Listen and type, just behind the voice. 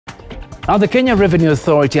Now, the Kenya Revenue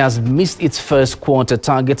Authority has missed its first quarter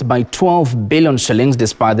target by 12 billion shillings,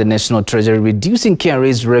 despite the National Treasury reducing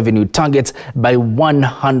KRA's revenue target by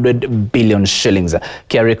 100 billion shillings.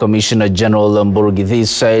 KRA Commissioner General Mburugithi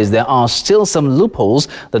says there are still some loopholes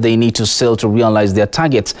that they need to seal to realize their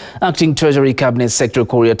targets. Acting Treasury Cabinet Secretary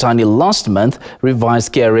Koryatani last month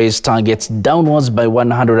revised KRA's targets downwards by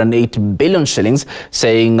 108 billion shillings,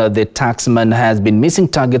 saying the taxman has been missing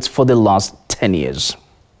targets for the last 10 years.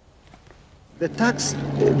 The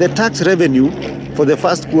tax revenue for the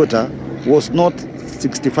first quarter was not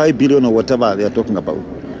 65 billion or whatever they are talking about.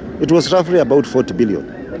 It was roughly about 40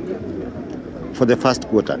 billion for the first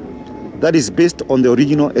quarter. That is based on the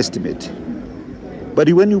original estimate.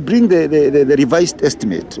 But when you bring the revised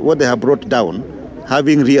estimate, what they have brought down,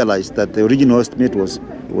 having realized that the original estimate was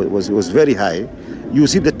very high, you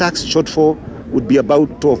see the tax shortfall would be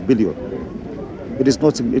about 12 billion. It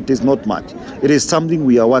is not much. It is something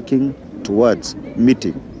we are working towards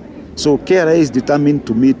meeting. So KRA is determined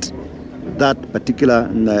to meet that particular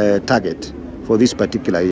target for this particular year.